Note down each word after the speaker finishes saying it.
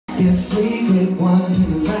It's 3 good ones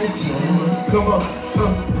in a lifetime. Come on,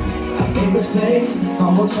 I made mistakes,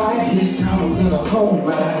 fumble twice. This time I'm gonna hold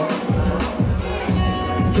mine.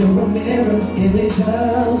 You're a mirror, image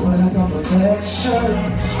of what I call perfection.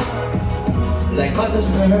 Like mother's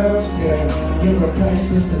pearls, girl, you're a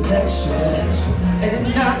priceless collection.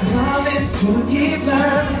 And I promise to keep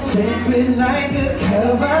learning, sacred like a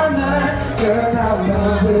covenant. Girl, our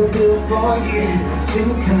love will build for years to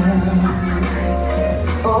come.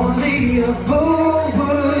 Only a fool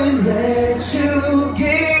would let you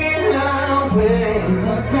get away,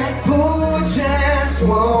 but that fool just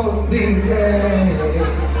won't be ready.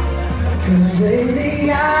 'Cause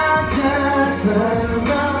lately I just love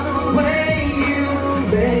the way you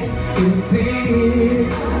make me feel.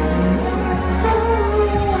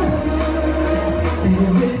 And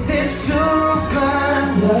with this super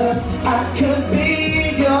love, I could be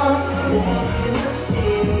your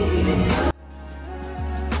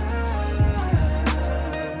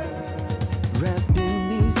wrapping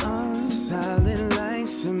these arms solid like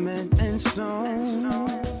cement and stone.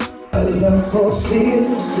 A love force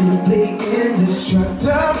feels simply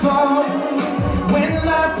indestructible. When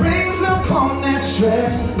life brings upon that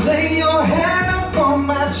stress, lay your head upon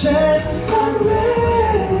my chest.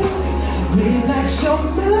 Rest, relax your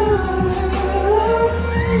mind.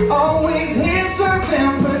 Always here, serve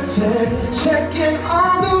and protect. Checking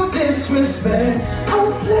all no disrespect.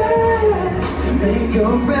 Our flex, make a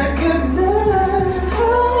recognize.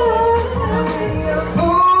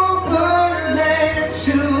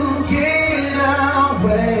 To get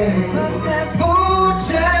away, but that fool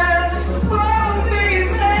just won't be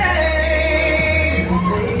made.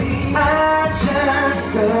 I just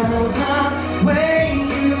love the way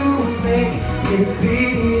you make me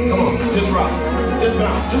feel. Come on, just rock, just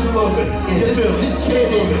bounce, just a little bit. Yeah, just chill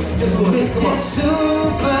this. Just a little bit. Come on.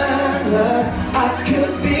 Super love, I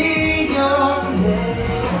could be your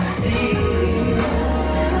next thing.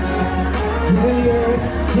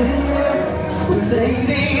 Yeah.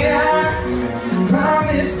 Lady, I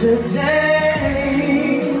promise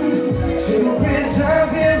today to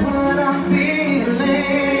preserve it what I'm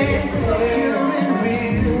feeling. Pure and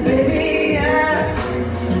real. Baby, I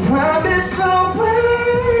promise always,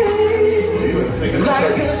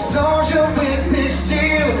 like a song.